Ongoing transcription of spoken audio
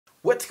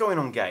What's going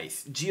on,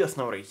 guys?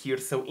 GeoSnowray here.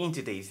 So in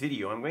today's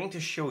video I'm going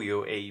to show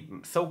you a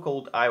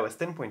so-called iOS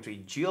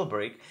 10.3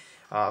 jailbreak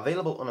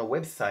available on a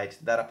website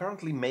that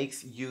apparently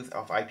makes use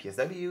of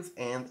IPSWs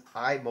and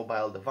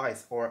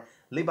iMobileDevice or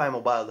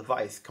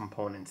LibiMobileDevice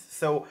components.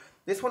 So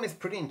this one is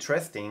pretty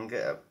interesting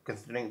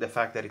considering the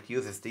fact that it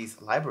uses these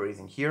libraries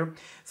in here.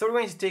 So we're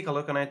going to take a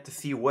look on it to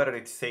see whether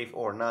it's safe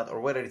or not,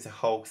 or whether it's a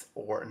hoax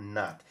or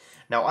not.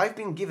 Now I've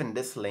been given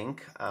this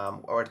link,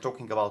 or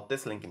talking about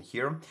this link in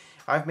here.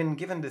 I've been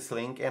given this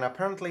link, and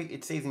apparently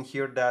it says in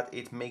here that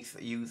it makes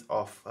use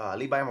of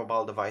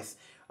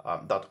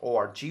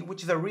LibiMobileDevice.org,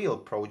 which is a real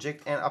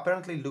project and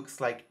apparently looks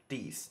like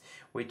this,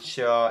 which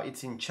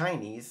it's in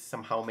Chinese,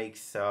 somehow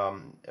makes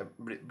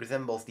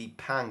resembles the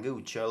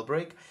Pangu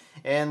jailbreak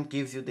and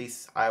gives you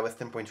this iOS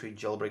 10.3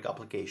 jailbreak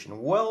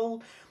application.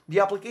 Well, the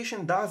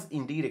application does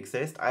indeed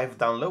exist. I've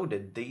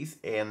downloaded this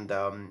and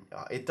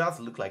it does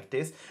look like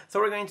this, so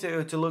we're going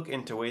to look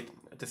into it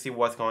to see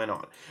what's going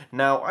on.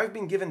 Now, I've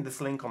been given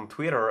this link on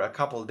Twitter a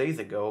couple days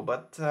ago,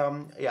 but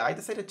yeah, I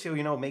decided to,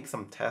 make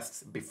some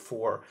tests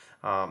before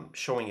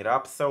showing it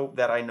up so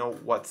that I know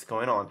what's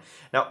going on.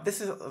 Now, this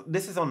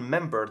is on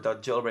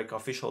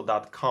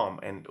member.jailbreak-official.com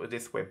and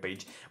this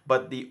webpage,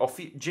 but the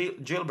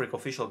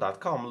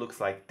jailbreak-official.com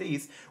looks like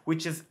this,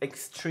 which is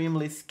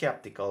extremely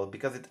skeptical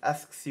because it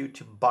asks you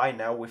to buy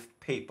now with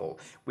PayPal.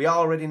 We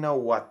already know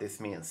what this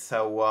means,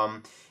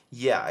 so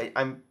yeah,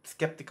 I'm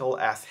skeptical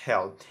as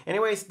hell.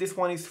 Anyways, this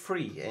one is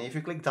free, and if you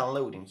click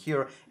download in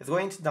here, it's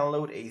going to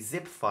download a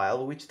zip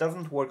file which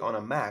doesn't work on a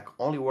Mac,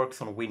 only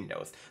works on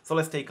Windows. So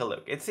let's take a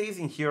look. It says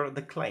in here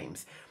the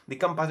claims. The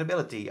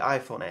compatibility: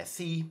 iPhone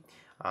SE,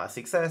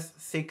 6S,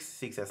 6,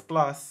 6S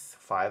Plus,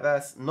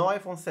 5S, no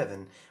iPhone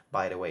 7,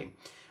 by the way.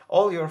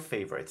 All your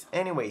favorites.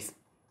 Anyways,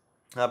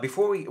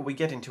 before we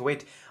get into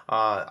it,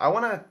 I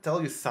want to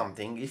tell you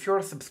something. If you're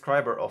a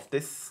subscriber of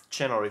this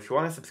channel, if you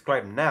want to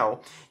subscribe now,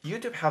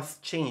 YouTube has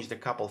changed a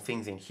couple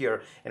things in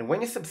here. And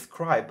when you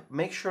subscribe,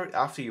 make sure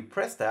after you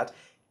press that,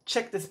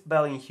 check this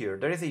bell in here.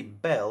 There is a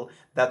bell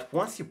that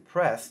once you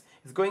press,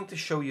 it's going to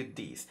show you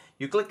these.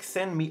 You click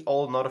send me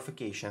all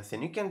notifications,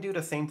 and you can do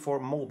the same for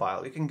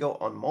mobile. You can go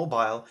on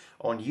mobile,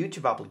 on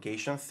YouTube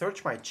application,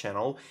 search my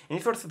channel, and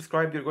if you're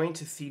subscribed, you're going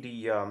to see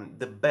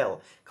the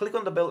bell. Click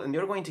on the bell and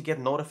you're going to get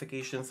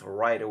notifications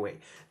right away.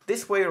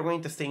 This way you're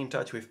going to stay in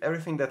touch with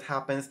everything that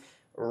happens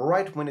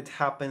right when it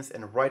happens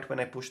and right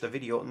when I push the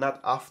video, not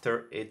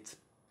after it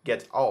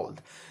get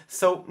old.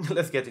 So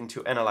let's get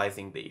into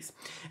analyzing these.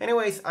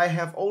 Anyways, I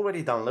have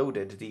already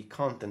downloaded the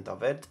content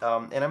of it,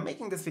 and I'm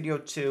making this video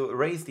to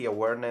raise the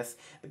awareness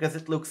because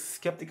it looks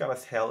skeptical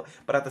as hell,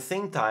 but at the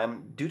same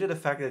time, due to the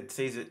fact that it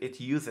says it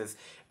uses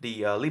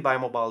the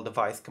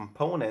LibiMobileDevice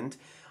component,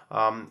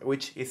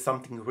 which is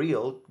something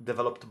real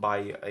developed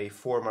by a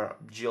former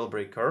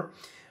jailbreaker,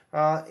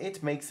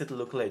 it makes it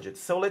look legit.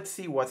 So let's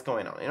see what's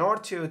going on. In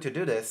order to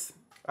do this,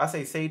 as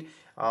I said,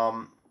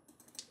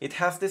 it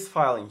has this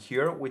file in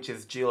here, which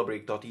is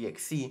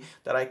jailbreak.exe,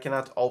 that I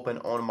cannot open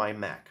on my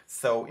Mac.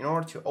 So in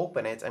order to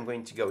open it, I'm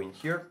going to go in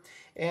here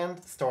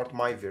and start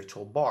my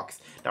virtual box.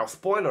 Now,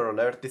 spoiler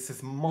alert, this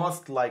is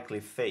most likely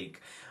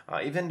fake.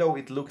 Even though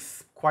it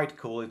looks quite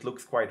cool, it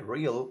looks quite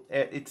real,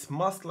 it's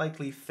most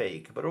likely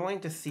fake. But we're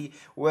going to see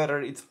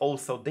whether it's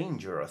also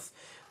dangerous.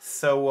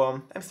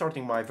 So I'm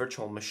starting my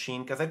virtual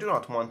machine because I do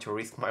not want to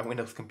risk my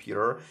Windows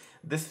computer.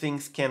 These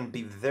things can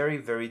be very,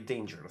 very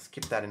dangerous.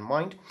 Keep that in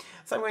mind.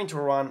 So I'm going to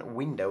run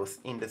Windows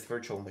in this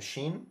virtual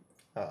machine.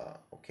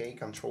 Okay,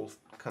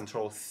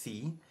 Control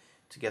C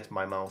to get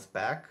my mouse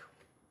back.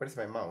 Where's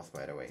my mouse,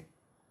 by the way?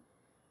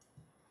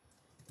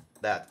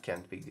 That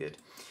can't be good.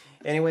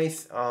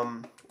 Anyways,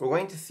 we're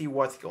going to see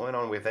what's going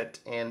on with it,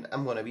 and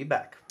I'm gonna be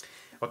back.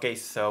 Okay,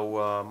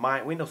 so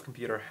my Windows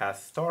computer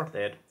has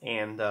started,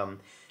 and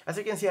as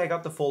you can see, I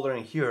got the folder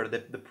in here.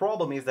 The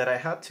problem is that I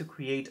had to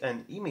create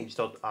an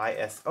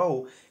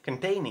image.iso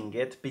containing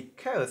it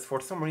because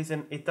for some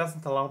reason it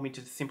doesn't allow me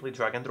to simply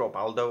drag and drop,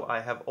 although I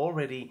have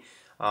already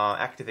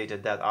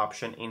activated that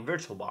option in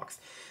VirtualBox.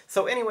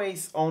 So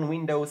anyways, on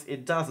Windows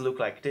it does look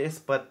like this,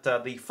 but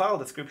the file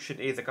description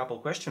is a couple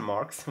question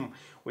marks,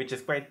 which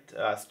is quite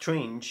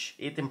strange.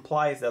 It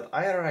implies that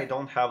either I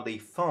don't have the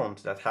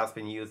font that has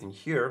been used in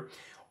here,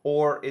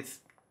 or it's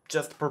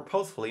just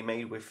purposefully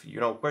made with,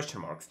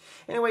 question marks.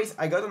 Anyways,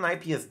 I got an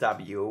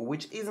IPSW,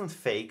 which isn't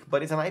fake,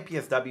 but it's an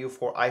IPSW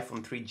for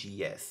iPhone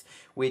 3GS,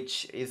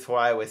 which is for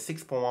iOS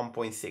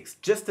 6.1.6,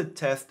 just to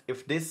test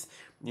if this,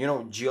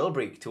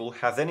 jailbreak tool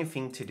has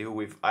anything to do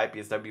with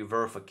IPSW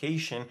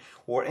verification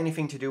or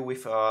anything to do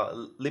with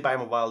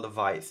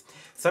LibiMobileDevice.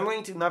 So I'm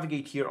going to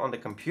navigate here on the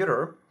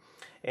computer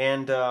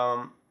and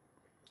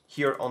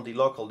here on the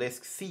local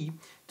disk C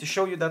to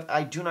show you that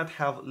I do not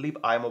have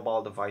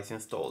LibiMobileDevice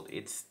installed.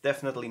 It's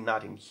definitely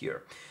not in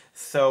here.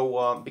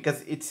 So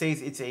because it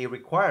says it's a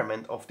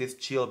requirement of this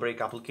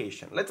jailbreak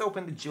application. Let's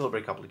open the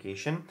jailbreak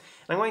application, and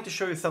I'm going to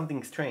show you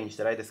something strange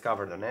that I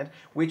discovered on it,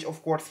 which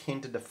of course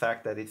hinted the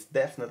fact that it's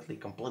definitely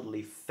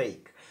completely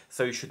fake,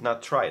 so you should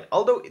not try it.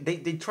 Although they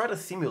try to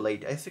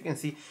simulate, as you can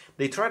see,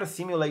 they try to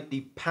simulate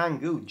the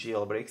Pangu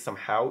jailbreak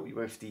somehow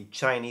with the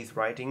Chinese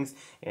writings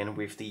and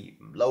with the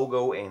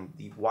logo and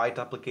the white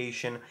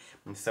application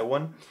and so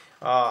on.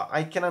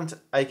 I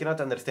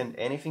cannot understand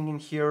anything in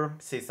here.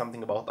 Says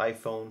something about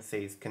iPhone,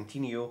 says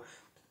continue.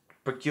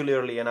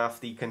 Peculiarly enough,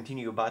 the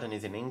continue button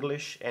is in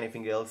English,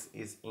 anything else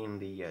is in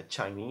the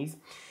Chinese.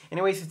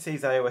 Anyways, it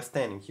says iOS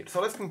 10 in here. So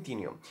let's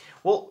continue.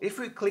 Well, if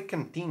we click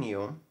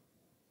continue,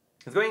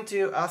 it's going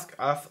to ask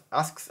us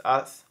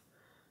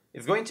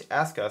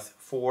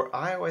for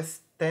iOS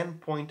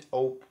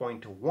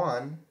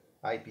 10.0.1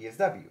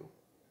 IPSW.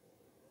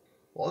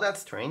 Well,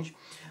 that's strange.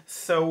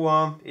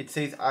 So it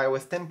says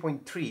iOS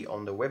 10.3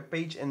 on the web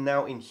page, and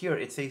now in here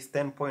it says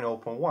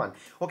 10.0.1.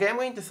 Okay, I'm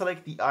going to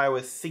select the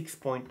iOS 6.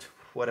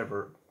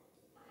 Whatever.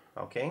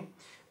 Okay, I'm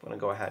gonna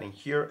go ahead in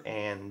here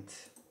and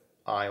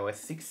iOS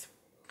 6.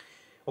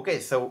 Okay,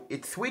 so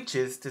it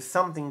switches to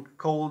something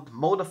called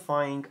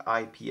modifying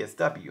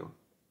IPSW.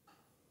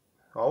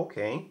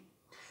 Okay,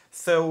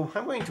 so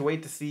I'm going to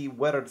wait to see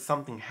whether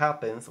something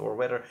happens or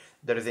whether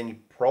there is any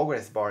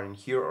progress bar in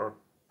here or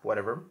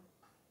whatever.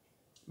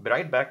 Be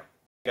right back.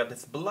 Got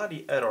this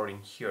bloody error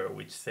in here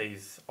which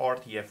says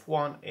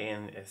RTF1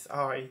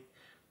 NSI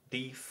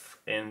diff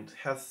and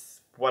has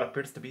what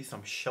appears to be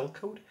some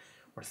shellcode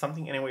or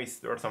something. Anyways,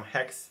 there are some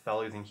hex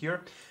values in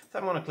here, so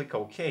I'm gonna click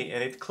OK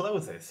and it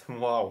closes.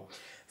 Wow.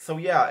 So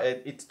yeah,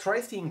 it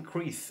tries to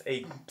increase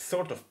a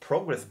sort of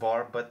progress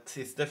bar, but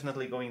it's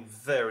definitely going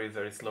very,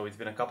 very slow. It's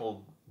been a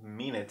couple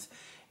minutes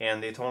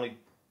and it only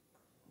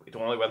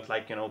went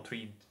like, you know,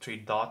 three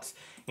dots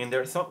in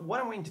there. So what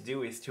I'm going to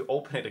do is to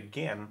open it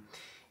again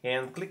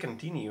and click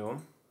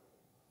continue,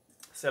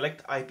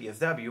 select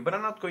IPSW, but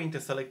I'm not going to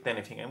select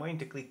anything. I'm going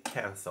to click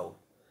cancel.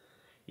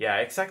 Yeah,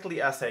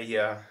 exactly as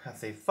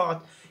I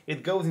thought,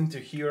 it goes into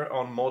here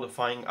on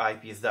modifying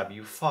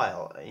IPSW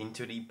file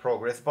into the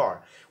progress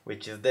bar,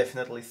 which is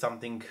definitely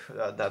something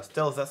that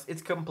tells us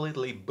it's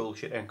completely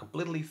bullshit and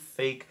completely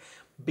fake,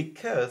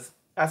 because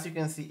as you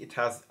can see, it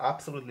has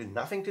absolutely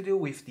nothing to do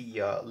with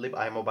the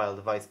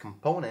LibiMobileDevice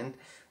component.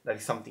 That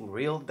is something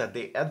real that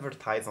they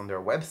advertise on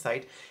their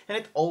website, and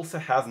it also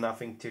has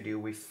nothing to do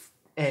with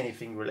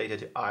anything related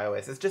to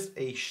iOS. It's just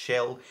a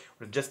shell,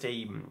 or just a,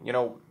 you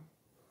know,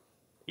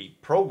 a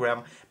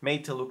program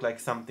made to look like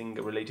something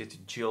related to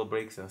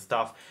jailbreaks and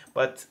stuff,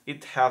 but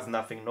it has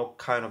nothing, no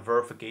kind of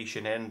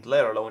verification, and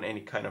let alone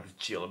any kind of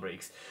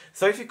jailbreaks.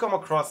 So if you come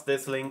across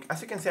this link,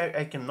 as you can see,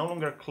 I can no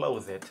longer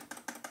close it.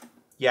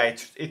 Yeah,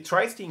 it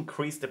tries to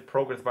increase the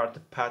progress bar to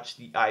patch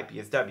the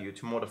IPSW,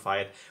 to modify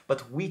it,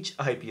 but which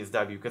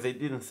IPSW? Because it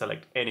didn't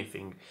select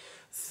anything.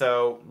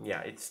 So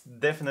yeah, it's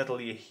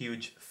definitely a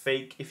huge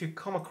fake. If you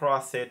come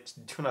across it,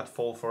 do not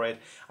fall for it.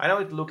 I know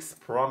it looks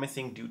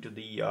promising due to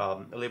the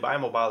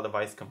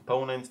LibiMobileDevice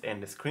components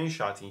and the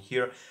screenshots in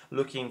here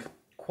looking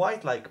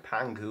quite like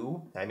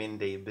Pangu. I mean,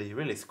 they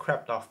really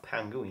scrapped off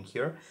Pangu in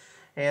here.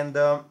 And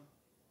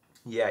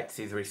yeah, it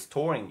says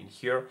restoring in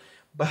here.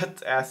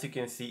 But as you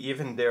can see,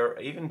 even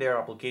their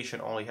application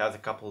only has a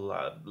couple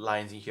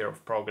lines in here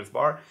of progress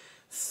bar.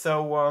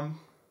 So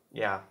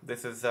yeah,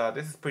 this is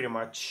pretty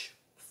much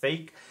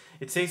fake.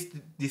 It says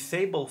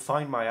disable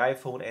Find My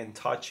iPhone and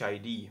Touch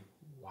ID.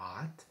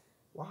 What?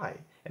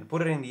 Why? And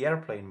put it in the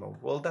airplane mode.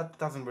 Well, that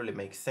doesn't really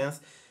make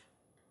sense.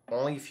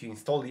 Only if you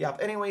install the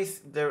app. Anyways,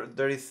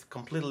 there is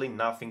completely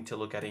nothing to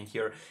look at in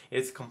here.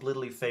 It's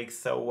completely fake.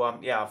 So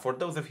yeah, for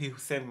those of you who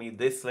sent me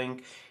this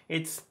link,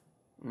 it's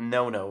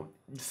no.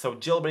 So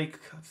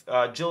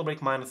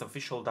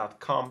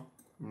jailbreak-official.com.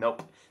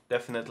 Nope,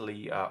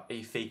 definitely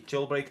a fake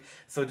jailbreak,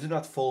 so do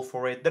not fall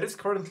for it. There is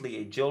currently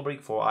a jailbreak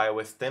for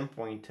iOS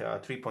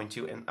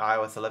 10.3.2 and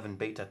iOS 11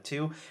 Beta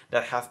 2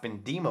 that has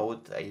been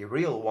demoed, a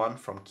real one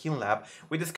from KeenLab. We discussed